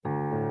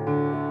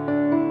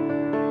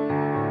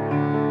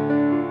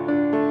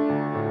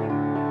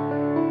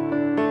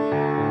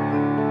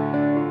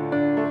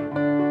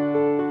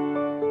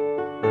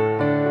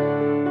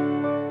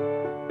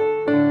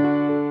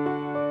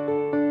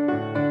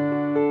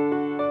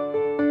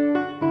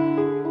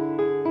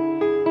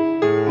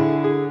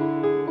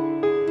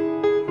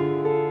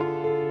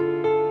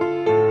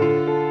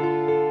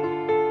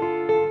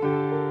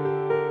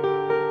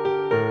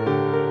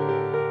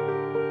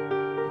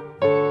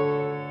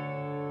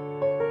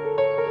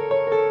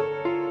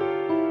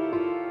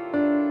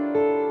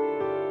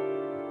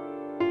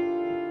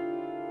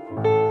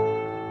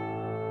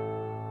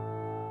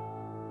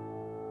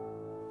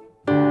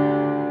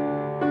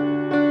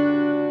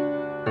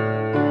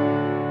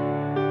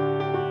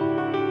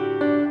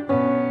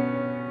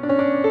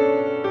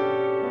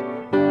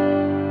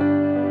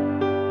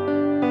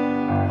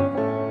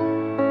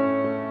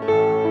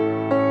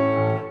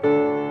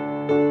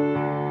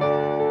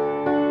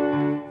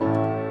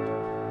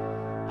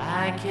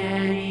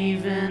can't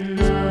even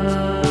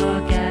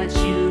look at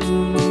you,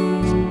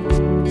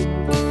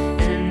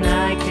 and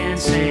I can't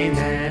say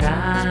that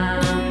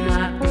I'm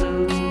not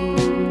blue.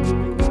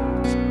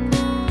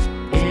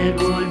 It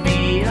would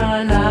be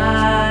a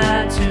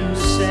lie to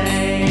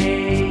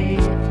say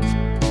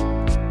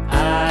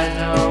I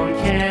don't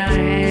care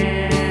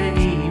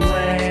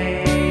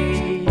anyway.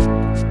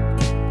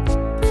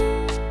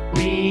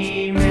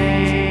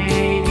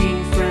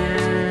 Remaining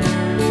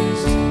friends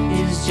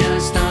is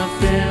just a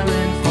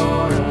feeling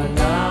for a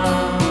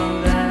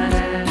love that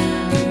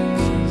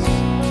ends.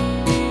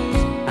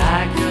 I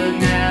could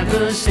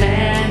never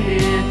stand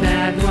it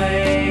that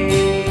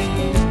way.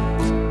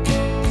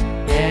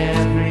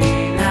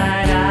 Every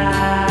night I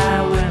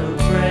will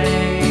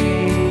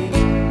pray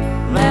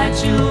that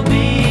you'll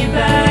be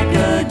back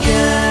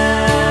again.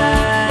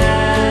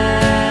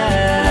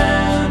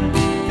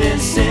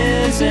 This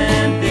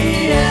isn't the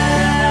end.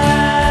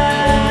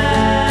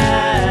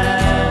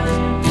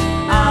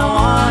 I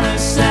wanna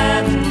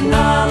send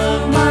all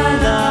of my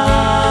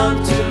love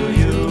to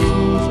you,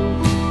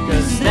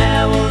 'cause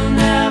there will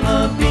never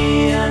be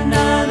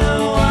another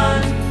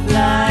one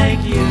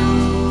like you.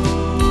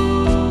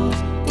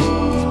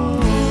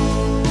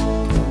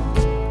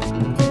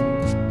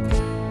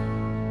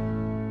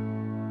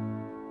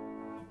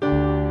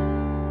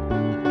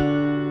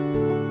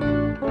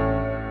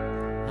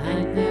 I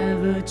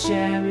never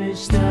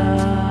cherished the